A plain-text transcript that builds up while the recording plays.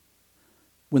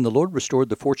When the Lord restored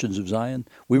the fortunes of Zion,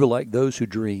 we were like those who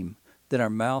dream. Then our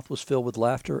mouth was filled with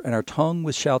laughter, and our tongue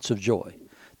with shouts of joy.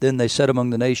 Then they said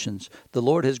among the nations, the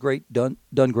Lord has done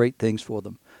great things for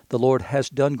them. The Lord has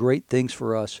done great things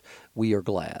for us. We are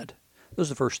glad. Those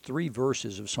are the first three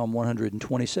verses of Psalm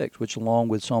 126, which along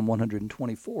with Psalm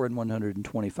 124 and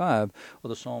 125 are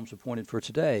the Psalms appointed for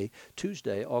today,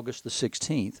 Tuesday, August the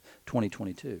 16th,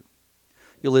 2022.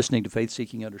 You're listening to Faith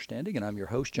Seeking Understanding, and I'm your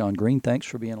host, John Green. Thanks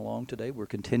for being along today. We're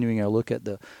continuing our look at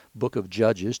the book of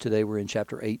Judges. Today we're in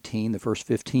chapter 18, the first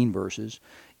 15 verses.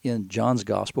 In John's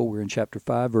Gospel, we're in chapter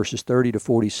 5, verses 30 to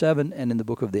 47, and in the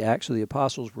book of the Acts of the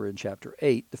Apostles, we're in chapter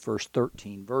 8, the first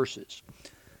 13 verses.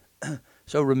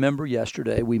 So remember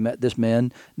yesterday we met this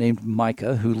man named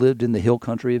Micah who lived in the hill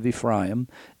country of Ephraim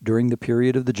during the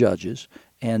period of the Judges,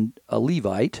 and a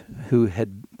Levite who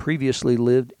had previously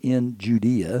lived in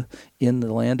Judea, in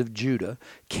the land of Judah,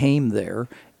 came there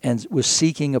and was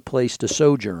seeking a place to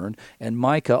sojourn, and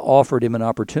Micah offered him an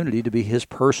opportunity to be his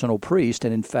personal priest,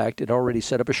 and in fact had already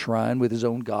set up a shrine with his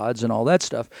own gods and all that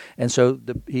stuff. And so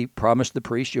he promised the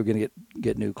priest, you're going to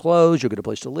get new clothes, you'll get a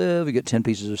place to live, you get 10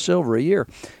 pieces of silver a year.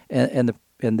 And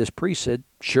this priest said,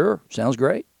 sure, sounds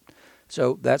great.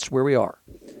 So that's where we are.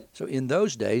 So in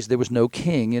those days, there was no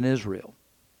king in Israel.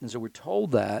 And so we're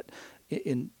told that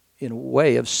in a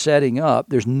way of setting up,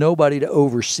 there's nobody to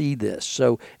oversee this.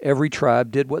 So every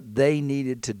tribe did what they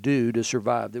needed to do to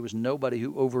survive. There was nobody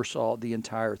who oversaw the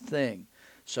entire thing.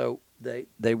 So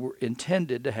they were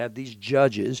intended to have these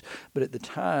judges, but at the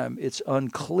time it's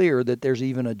unclear that there's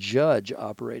even a judge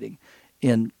operating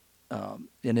in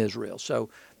Israel. So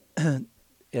and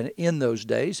in those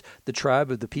days, the tribe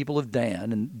of the people of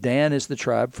Dan, and Dan is the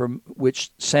tribe from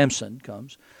which Samson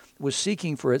comes, was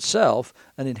seeking for itself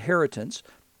an inheritance.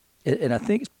 And I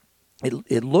think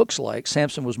it looks like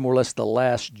Samson was more or less the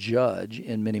last judge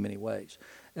in many, many ways.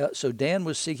 So Dan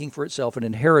was seeking for itself an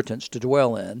inheritance to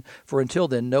dwell in, for until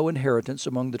then no inheritance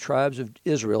among the tribes of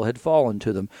Israel had fallen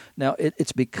to them. Now,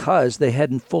 it's because they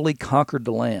hadn't fully conquered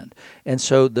the land. And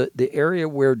so the area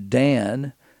where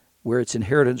Dan, where its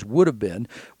inheritance would have been,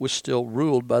 was still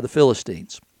ruled by the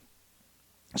Philistines.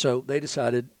 So they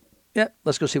decided,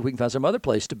 let's go see if we can find some other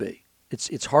place to be.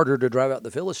 It's harder to drive out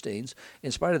the Philistines,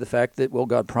 in spite of the fact that, well,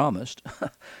 God promised,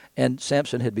 and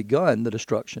Samson had begun the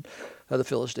destruction of the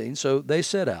Philistines. So they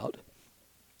set out,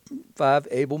 5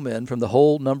 able men from the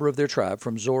whole number of their tribe,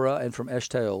 from Zorah and from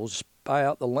Eshtaol, to spy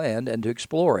out the land and to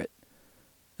explore it.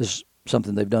 This is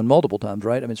something they've done multiple times,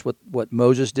 right? I mean, it's what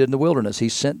Moses did in the wilderness. He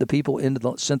sent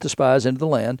the spies into the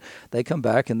land. They come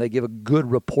back and they give a good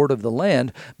report of the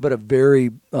land, but a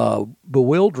very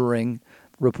bewildering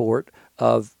report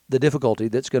of the difficulty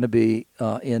that's going to be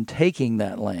in taking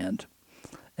that land.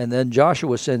 And then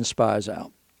Joshua sends spies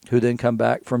out, who then come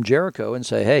back from Jericho and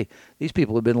say, hey, these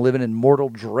people have been living in mortal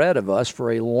dread of us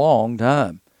for a long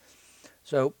time.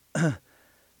 So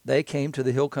they came to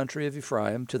the hill country of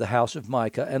Ephraim, to the house of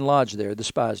Micah, and lodged there. The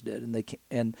spies did.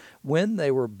 And when they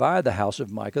were by the house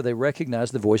of Micah, they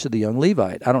recognized the voice of the young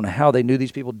Levite. I don't know how they knew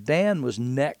these people. Dan was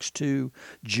next to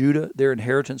Judah. Their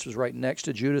inheritance was right next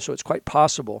to Judah, so it's quite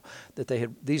possible that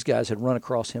these guys had run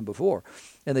across him before.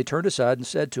 And they turned aside and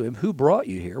said to him, who brought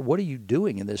you here? What are you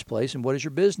doing in this place, and what is your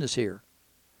business here?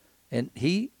 And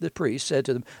he, the priest, said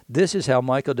to them, this is how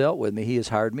Micah dealt with me. He has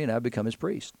hired me, and I've become his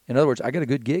priest. In other words, I got a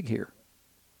good gig here.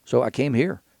 So I came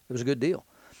here. It was a good deal.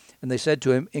 And they said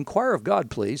to him, inquire of God,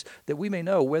 please, that we may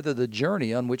know whether the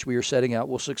journey on which we are setting out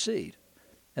will succeed.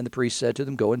 And the priest said to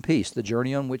them, go in peace. The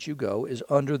journey on which you go is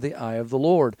under the eye of the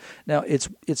Lord. Now,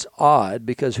 it's odd,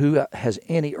 because who has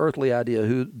any earthly idea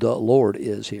who the Lord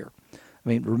is here? I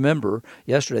mean, remember,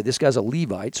 yesterday, this guy's a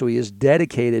Levite, so he is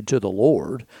dedicated to the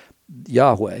Lord,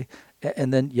 Yahweh.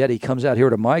 And then yet he comes out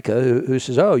here to Micah, who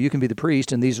says, oh, you can be the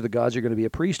priest, and these are the gods you're going to be a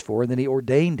priest for. And then he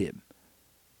ordained him.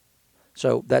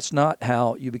 So that's not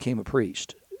how you became a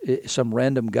priest. Some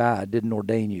random guy didn't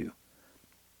ordain you.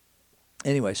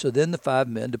 Anyway, so then the 5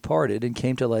 men departed and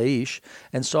came to Laish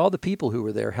and saw the people who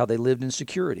were there, how they lived in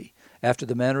security, after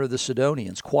the manner of the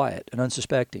Sidonians, quiet and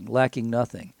unsuspecting, lacking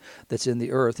nothing that's in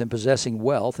the earth, and possessing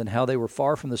wealth, and how they were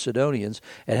far from the Sidonians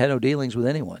and had no dealings with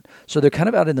anyone. So they're kind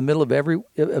of out in the middle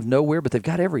of nowhere, but they've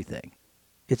got everything.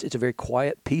 It's a very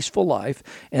quiet, peaceful life,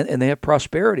 and they have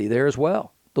prosperity there as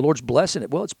well. The Lord's blessing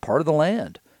it. Well, it's part of the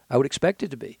land. I would expect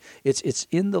it to be. It's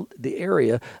in the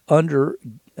area under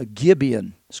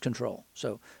Gibeon's control.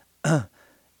 So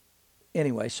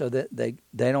anyway, so that they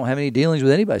don't have any dealings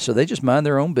with anybody. So they just mind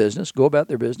their own business, go about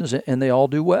their business, and they all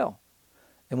do well.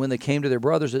 And when they came to their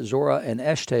brothers at Zorah and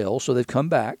Eshtaol, so they've come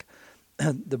back,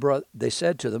 they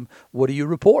said to them, what do you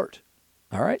report?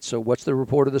 All right, so what's the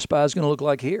report of the spies going to look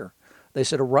like here? They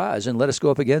said, "Arise, and let us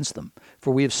go up against them.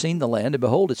 For we have seen the land, and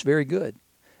behold, it's very good.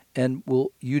 And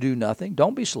will you do nothing?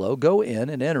 Don't be slow. Go in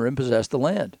and enter and possess the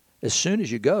land." As soon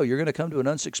as you go, you're going to come to an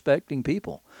unsuspecting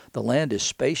people. The land is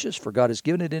spacious, for God has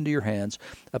given it into your hands,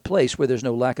 a place where there's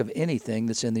no lack of anything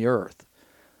that's in the earth.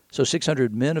 So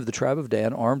 600 men of the tribe of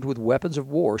Dan, armed with weapons of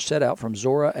war, set out from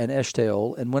Zorah and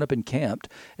Eshtaol and went up and camped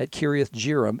at Kiriath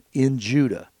Jearim in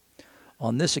Judah.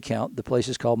 On this account, the place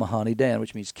is called Mahani Dan,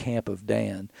 which means Camp of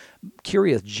Dan.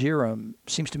 Kiriath Jearim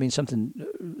seems to mean something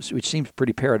which seems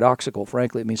pretty paradoxical.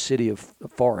 Frankly, it means city of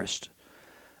forest.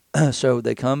 So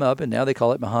they come up, and now they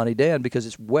call it Mahani Dan because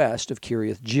it's west of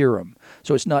Kiriath Jearim.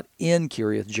 So it's not in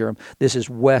Kiriath Jearim. This is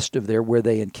west of there where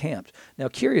they encamped. Now,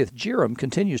 Kiriath Jearim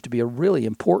continues to be a really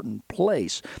important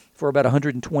place for about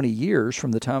 120 years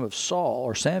from the time of Saul,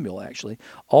 or Samuel actually,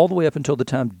 all the way up until the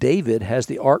time David has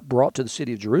the ark brought to the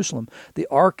city of Jerusalem. The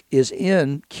ark is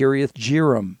in Kiriath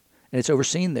Jearim, and it's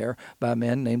overseen there by a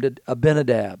man named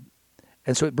Abinadab.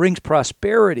 And so it brings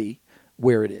prosperity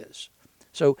where it is.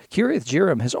 So Kiriath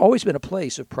Jearim has always been a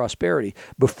place of prosperity.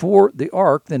 Before the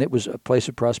ark, then it was a place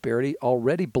of prosperity,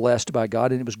 already blessed by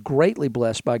God, and it was greatly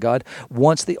blessed by God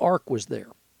once the ark was there.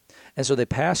 And so they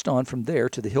passed on from there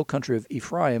to the hill country of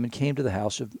Ephraim and came to the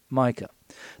house of Micah.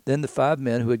 Then the 5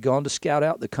 men who had gone to scout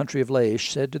out the country of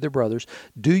Laish said to their brothers,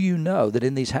 "Do you know that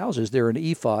in these houses there are an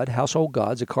ephod, household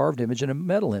gods, a carved image, and a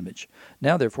metal image?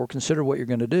 Now therefore consider what you're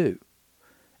going to do."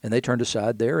 And they turned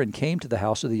aside there and came to the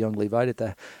house of the young Levite at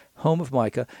the home of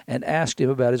Micah and asked him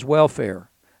about his welfare.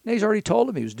 Now he's already told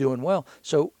him he was doing well.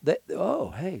 So,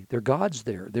 their God's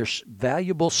there. There's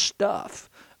valuable stuff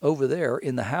over there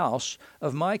in the house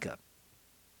of Micah.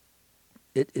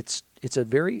 It's a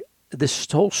very, this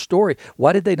whole story,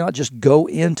 why did they not just go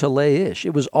into Laish?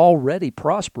 It was already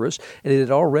prosperous, and it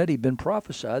had already been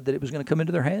prophesied that it was going to come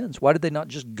into their hands. Why did they not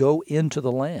just go into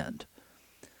the land?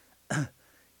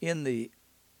 In the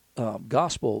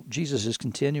gospel, Jesus is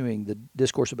continuing the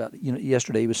discourse about,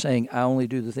 yesterday he was saying, "I only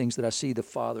do the things that I see the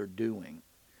Father doing.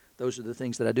 Those are the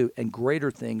things that I do, and greater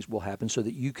things will happen so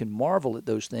that you can marvel at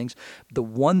those things." The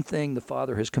one thing the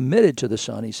Father has committed to the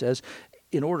Son, he says,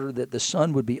 in order that the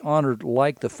Son would be honored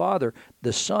like the Father,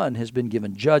 the Son has been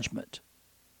given judgment.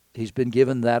 He's been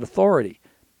given that authority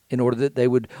in order that they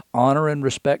would honor and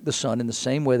respect the Son in the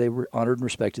same way they honored and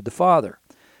respected the Father.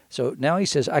 So now he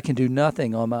says, "I can do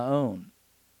nothing on my own."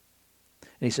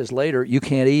 And he says later, "You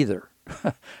can't either."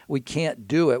 We can't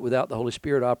do it without the Holy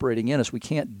Spirit operating in us. We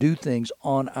can't do things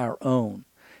on our own.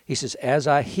 He says, "As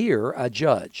I hear, I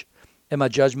judge. And my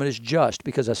judgment is just,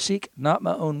 because I seek not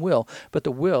my own will, but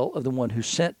the will of the one who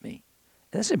sent me."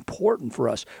 And that's important for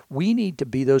us. We need to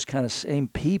be those kind of same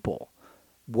people.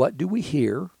 What do we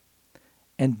hear?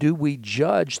 And do we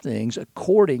judge things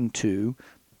according to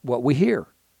what we hear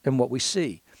and what we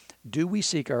see? Do we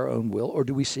seek our own will, or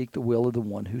do we seek the will of the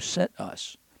one who sent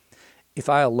us? If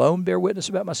I alone bear witness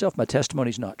about myself, my testimony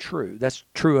is not true. That's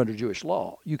true under Jewish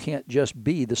law. You can't just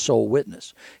be the sole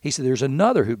witness. He said, "There's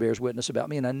another who bears witness about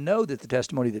me, and I know that the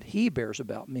testimony that he bears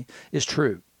about me is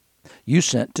true. You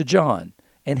sent to John,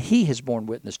 and he has borne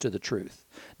witness to the truth.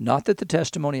 Not that the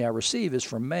testimony I receive is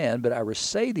from man, but I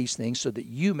say these things so that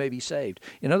you may be saved."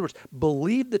 In other words,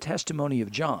 believe the testimony of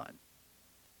John.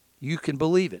 You can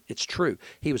believe it. It's true.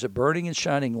 He was a burning and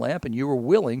shining lamp, and you were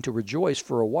willing to rejoice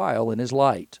for a while in his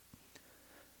light.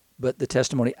 But the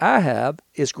testimony I have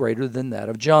is greater than that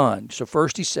of John. So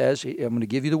first he says, I'm going to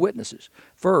give you the witnesses.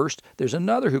 First, there's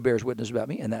another who bears witness about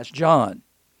me, and that's John.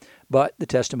 But the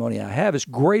testimony I have is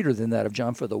greater than that of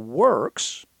John, for the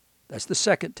works, that's the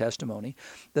second testimony,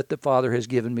 that the Father has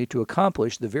given me to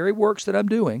accomplish, the very works that I'm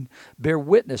doing, bear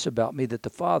witness about me that the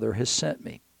Father has sent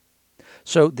me.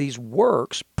 So these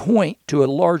works point to a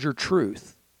larger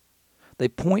truth. They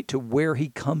point to where he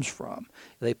comes from.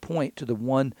 They point to the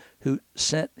one who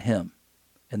sent him,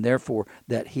 and therefore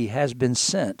that he has been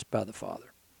sent by the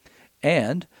Father.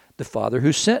 And the Father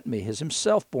who sent me has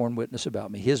himself borne witness about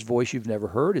me. His voice you've never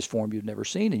heard, his form you've never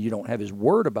seen, and you don't have his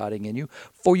word abiding in you,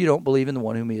 for you don't believe in the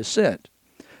one whom he has sent.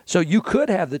 So you could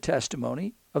have the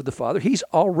testimony of the Father. He's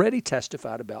already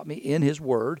testified about me in his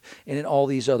word and in all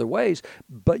these other ways,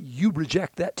 but you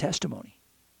reject that testimony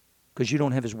because you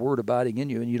don't have his word abiding in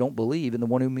you and you don't believe in the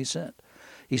one whom he sent.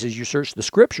 He says you search the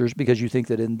Scriptures because you think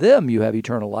that in them you have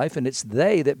eternal life, and it's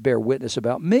they that bear witness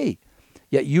about me.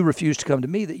 Yet you refuse to come to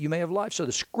me that you may have life. So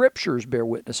the Scriptures bear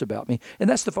witness about me, and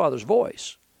that's the Father's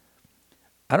voice.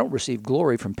 I don't receive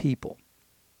glory from people,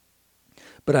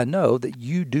 but I know that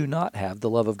you do not have the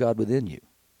love of God within you.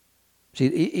 See,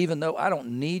 even though I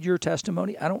don't need your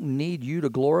testimony, I don't need you to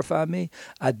glorify me,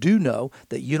 I do know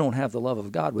that you don't have the love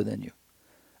of God within you.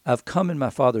 I've come in my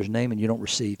Father's name and you don't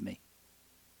receive me.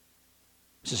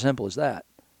 It's as simple as that.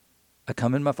 I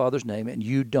come in my Father's name, and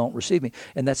you don't receive me.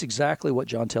 And that's exactly what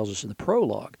John tells us in the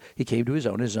prologue. He came to his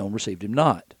own, and his own received him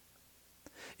not.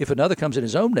 If another comes in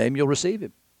his own name, you'll receive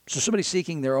him. So somebody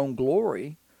seeking their own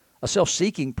glory, a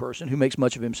self-seeking person who makes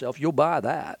much of himself, you'll buy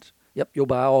that. Yep, you'll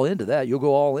buy all into that. You'll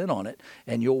go all in on it,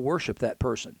 and you'll worship that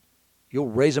person. You'll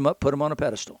raise them up, put them on a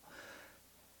pedestal.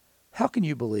 How can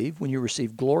you believe when you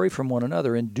receive glory from one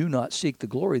another and do not seek the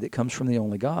glory that comes from the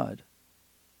only God?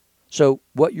 So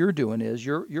what you're doing is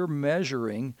you're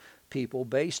measuring people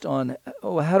based on,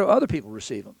 how do other people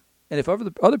receive them? And if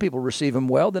other people receive them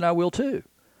well, then I will too.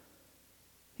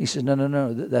 He says,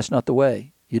 no, that's not the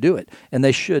way you do it. And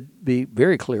they should be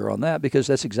very clear on that, because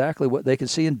that's exactly what they could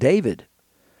see in David.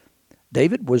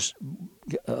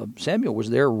 Samuel was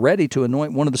there ready to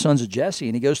anoint one of the sons of Jesse,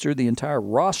 and he goes through the entire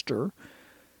roster,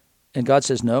 and God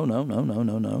says,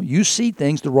 no. You see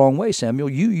things the wrong way, Samuel.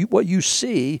 What you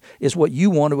see is what you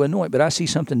want to anoint, but I see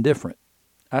something different.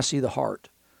 I see the heart.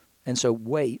 And so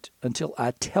wait until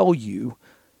I tell you,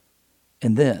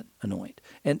 and then anoint.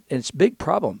 And it's a big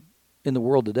problem in the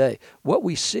world today. What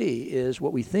we see is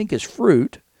what we think is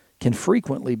fruit can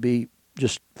frequently be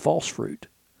just false fruit.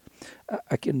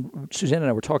 Suzanne and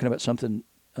I were talking about something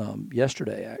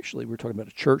yesterday, actually. We were talking about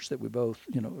a church that we both,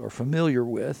 are familiar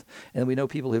with, and we know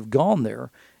people who've gone there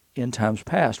in times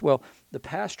past. Well, the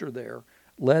pastor there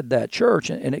led that church,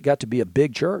 and it got to be a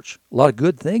big church. A lot of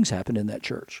good things happened in that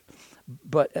church.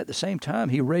 But at the same time,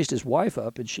 he raised his wife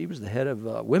up, and she was the head of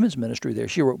women's ministry there.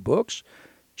 She wrote books.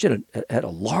 She had a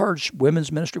large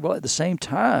women's ministry. Well, at the same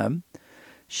time,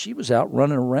 she was out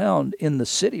running around in the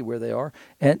city where they are,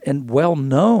 and well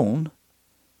known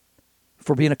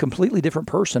for being a completely different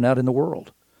person out in the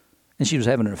world. And she was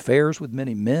having affairs with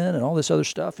many men and all this other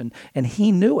stuff, and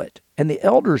he knew it, and the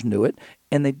elders knew it,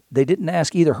 and they didn't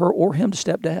ask either her or him to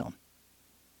step down.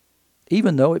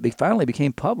 Even though it finally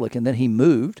became public, and then he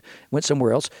moved, went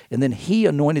somewhere else, and then he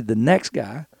anointed the next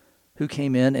guy who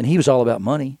came in, and he was all about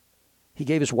money. He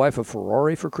gave his wife a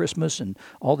Ferrari for Christmas and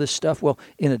all this stuff. Well,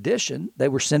 in addition, they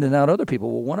were sending out other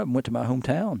people. Well, one of them went to my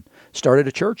hometown, started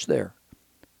a church there,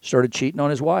 started cheating on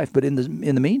his wife. But in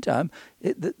the meantime,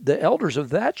 the elders of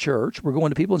that church were going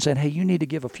to people and saying, hey, you need to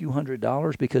give a few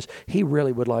 $100 because he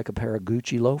really would like a pair of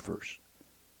Gucci loafers.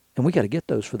 And we got to get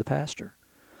those for the pastor.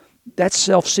 That's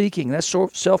self-seeking. That's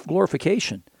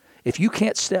self-glorification. If you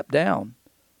can't step down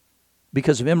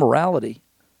because of immorality,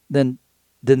 then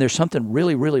there's something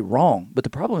really, really wrong. But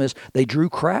the problem is they drew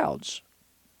crowds.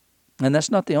 And that's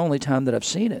not the only time that I've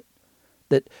seen it,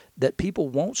 that people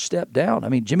won't step down. I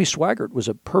mean, Jimmy Swaggart was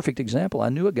a perfect example. I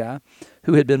knew a guy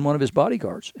who had been one of his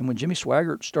bodyguards. And when Jimmy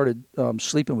Swaggart started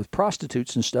sleeping with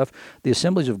prostitutes and stuff, the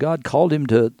Assemblies of God called him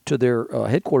to their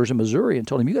headquarters in Missouri and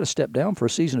told him, you got to step down for a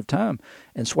season of time.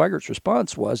 And Swaggart's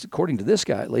response was, according to this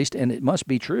guy at least, and it must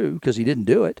be true because he didn't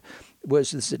do it,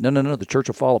 was no, the church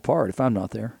will fall apart if I'm not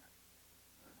there.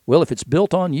 Well, if it's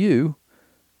built on you,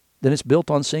 then it's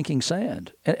built on sinking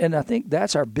sand. And I think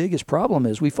that's our biggest problem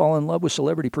is we fall in love with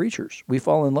celebrity preachers. We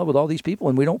fall in love with all these people,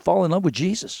 and we don't fall in love with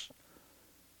Jesus.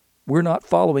 We're not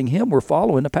following him. We're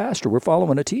following a pastor. We're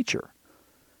following a teacher.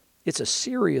 It's a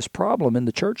serious problem in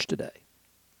the church today.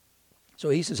 So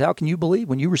he says, how can you believe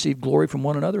when you receive glory from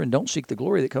one another and don't seek the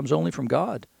glory that comes only from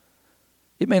God?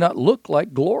 It may not look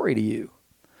like glory to you.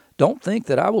 Don't think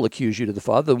that I will accuse you to the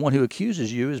Father. The one who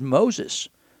accuses you is Moses,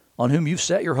 on whom you've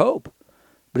set your hope.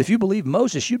 But if you believe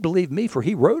Moses, you'd believe me, for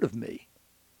he wrote of me.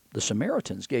 The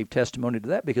Samaritans gave testimony to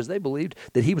that because they believed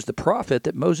that he was the prophet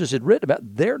that Moses had written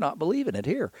about. They're not believing it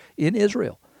here in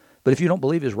Israel. But if you don't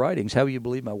believe his writings, how will you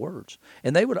believe my words?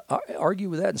 And they would argue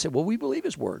with that and say, well, we believe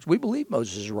his words. We believe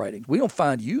Moses' writings. We don't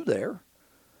find you there.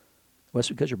 Well, it's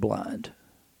because you're blind.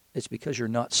 It's because you're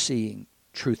not seeing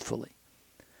truthfully.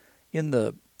 In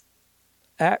the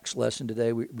Acts lesson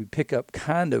today, we pick up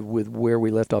kind of with where we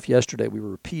left off yesterday. We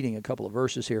were repeating a couple of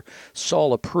verses here.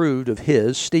 Saul approved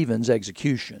of Stephen's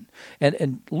execution.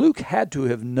 And Luke had to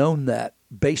have known that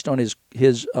based on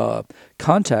his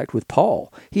contact with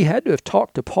Paul. He had to have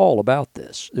talked to Paul about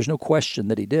this. There's no question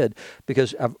that he did,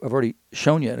 because I've already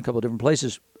shown you in a couple of different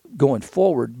places going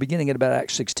forward, beginning at about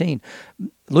Acts 16,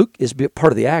 Luke is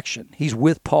part of the action. He's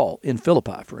with Paul in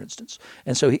Philippi, for instance.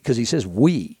 And so because he says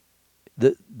we,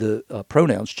 the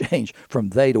pronouns change from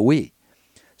they to we.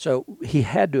 So he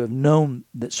had to have known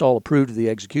that Saul approved of the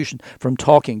execution from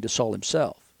talking to Saul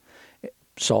himself.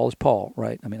 Saul is Paul,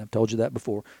 right? I mean, I've told you that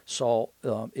before. Saul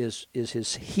is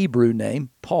his Hebrew name.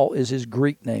 Paul is his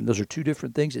Greek name. Those are two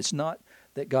different things. It's not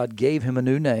that God gave him a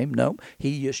new name. No,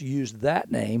 he just used that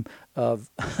name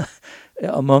of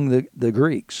among the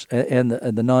Greeks and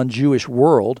the non-Jewish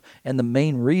world. And the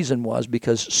main reason was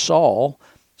because Saul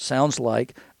sounds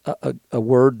like a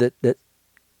word that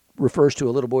refers to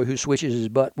a little boy who switches his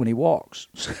butt when he walks.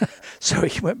 So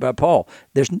he went by Paul.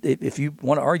 If you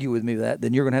want to argue with me with that,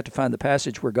 then you're going to have to find the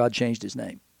passage where God changed his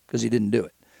name, because he didn't do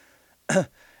it.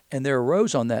 And there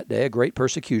arose on that day a great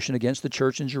persecution against the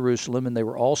church in Jerusalem, and they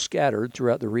were all scattered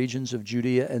throughout the regions of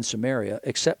Judea and Samaria,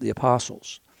 except the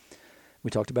apostles.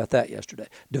 We talked about that yesterday.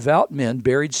 Devout men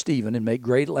buried Stephen and made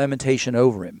great lamentation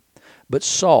over him. But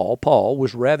Saul, Paul,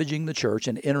 was ravaging the church,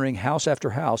 and entering house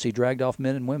after house, he dragged off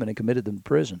men and women and committed them to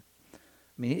prison.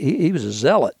 I mean, he was a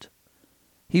zealot.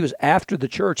 He was after the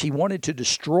church. He wanted to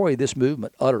destroy this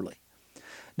movement utterly.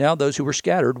 Now those who were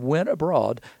scattered went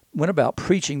about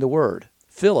preaching the word.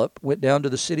 Philip went down to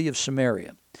the city of Samaria.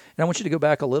 And I want you to go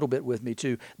back a little bit with me,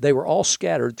 too. They were all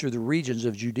scattered through the regions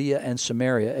of Judea and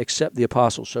Samaria, except the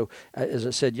apostles. So, as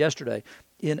I said yesterday,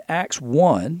 in Acts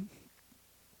 1,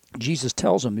 Jesus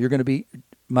tells them, you're going to be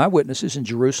my witnesses in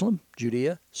Jerusalem,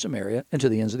 Judea, Samaria, and to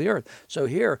the ends of the earth. So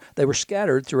here, they were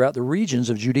scattered throughout the regions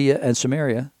of Judea and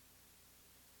Samaria,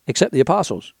 except the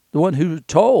apostles, the one who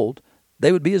told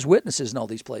they would be his witnesses in all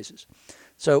these places.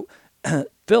 So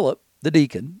Philip, the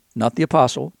deacon, not the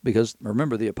apostle, because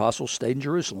remember, the apostle stayed in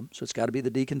Jerusalem, so it's got to be the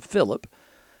deacon Philip,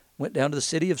 went down to the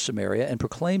city of Samaria and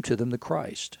proclaimed to them the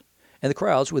Christ. And the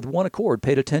crowds, with one accord,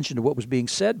 paid attention to what was being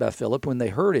said by Philip when they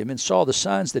heard him and saw the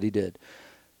signs that he did.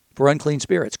 For unclean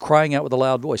spirits, crying out with a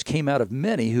loud voice, came out of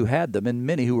many who had them, and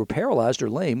many who were paralyzed or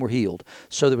lame were healed.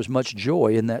 So there was much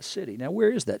joy in that city. Now, where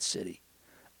is that city?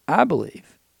 I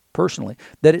believe, personally,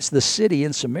 that it's the city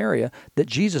in Samaria that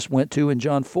Jesus went to in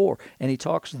John 4, and he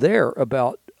talks there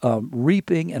about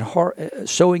reaping and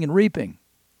sowing and reaping.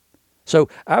 So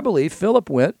I believe Philip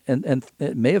went and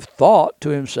may have thought to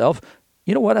himself,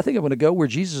 you know what, I think I'm going to go where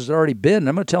Jesus has already been, and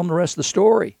I'm going to tell him the rest of the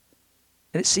story.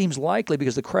 And it seems likely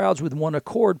because the crowds with one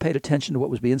accord paid attention to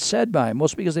what was being said by him,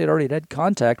 mostly because they had already had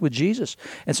contact with Jesus.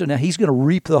 And so now he's going to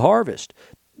reap the harvest.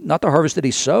 Not the harvest that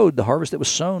he sowed, the harvest that was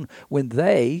sown when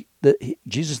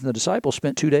Jesus and the disciples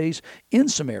spent 2 days in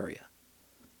Samaria.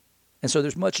 And so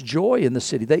there's much joy in the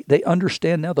city. They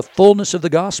understand now the fullness of the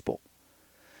gospel.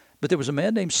 But there was a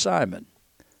man named Simon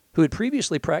who had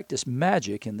previously practiced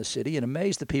magic in the city and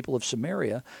amazed the people of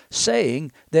Samaria, saying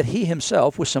that he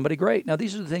himself was somebody great. Now,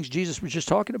 these are the things Jesus was just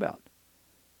talking about.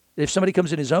 If somebody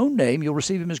comes in his own name, you'll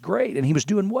receive him as great. And he was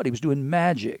doing what? He was doing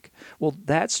magic. Well,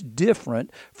 that's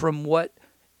different from what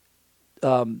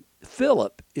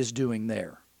Philip is doing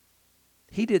there.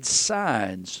 He did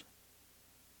signs.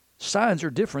 Signs are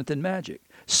different than magic.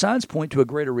 Signs point to a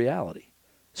greater reality.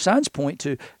 Signs point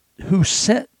to who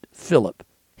sent Philip.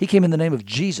 He came in the name of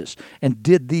Jesus and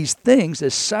did these things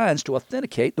as signs to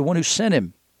authenticate the one who sent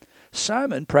him.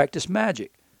 Simon practiced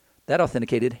magic. That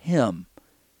authenticated him.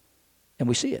 And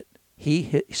we see it.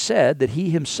 He said that he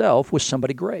himself was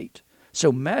somebody great.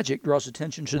 So magic draws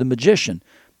attention to the magician.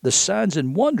 The signs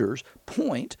and wonders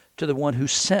point to the one who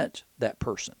sent that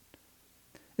person.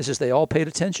 It says they all paid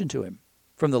attention to him,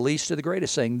 from the least to the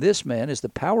greatest, saying, this man is the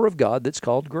power of God that's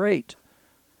called great.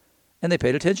 And they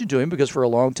paid attention to him because for a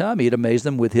long time he had amazed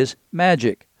them with his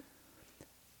magic.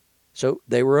 So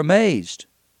they were amazed.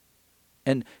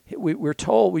 And we're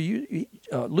told,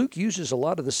 Luke uses a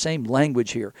lot of the same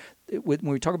language here. When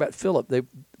we talk about Philip,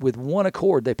 with one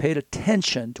accord, they paid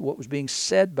attention to what was being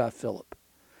said by Philip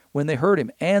when they heard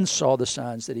him and saw the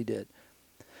signs that he did.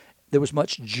 There was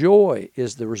much joy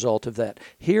as the result of that.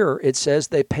 Here it says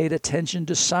they paid attention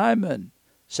to Simon,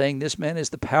 saying this man is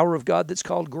the power of God that's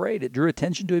called great. It drew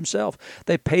attention to himself.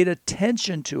 They paid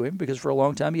attention to him because for a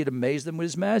long time he had amazed them with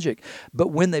his magic.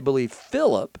 But when they believed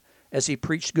Philip, as he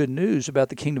preached good news about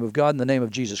the kingdom of God in the name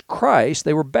of Jesus Christ,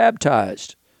 they were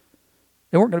baptized.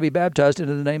 They weren't going to be baptized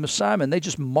into the name of Simon. They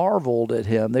just marveled at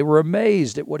him. They were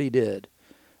amazed at what he did.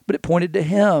 But it pointed to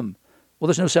him. Well,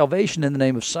 there's no salvation in the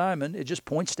name of Simon. It just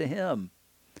points to him.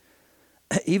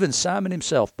 Even Simon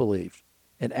himself believed.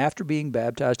 And after being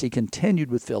baptized, he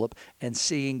continued with Philip, and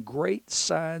seeing great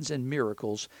signs and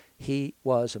miracles, he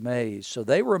was amazed. So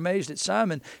they were amazed at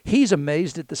Simon. He's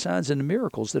amazed at the signs and the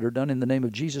miracles that are done in the name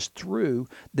of Jesus through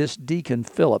this deacon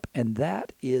Philip. And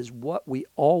that is what we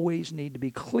always need to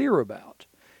be clear about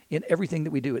in everything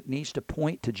that we do. It needs to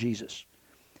point to Jesus.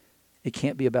 It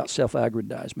can't be about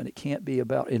self-aggrandizement. It can't be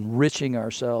about enriching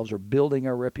ourselves or building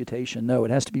our reputation. No, it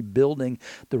has to be building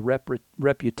the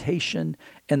reputation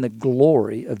and the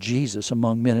glory of Jesus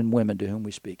among men and women to whom we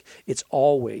speak. It's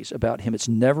always about him. It's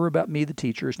never about me, the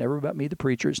teacher. It's never about me, the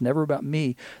preacher. It's never about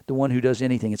me, the one who does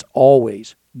anything. It's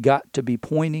always got to be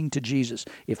pointing to Jesus.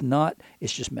 If not,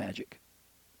 it's just magic.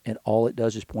 And all it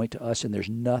does is point to us, and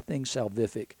there's nothing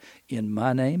salvific in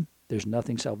my name. There's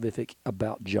nothing salvific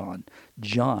about John.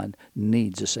 John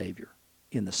needs a Savior.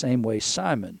 in the same way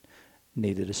Simon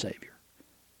needed a Savior.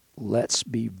 Let's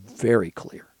be very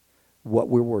clear what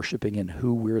we're worshiping and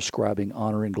who we're ascribing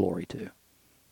honor and glory to.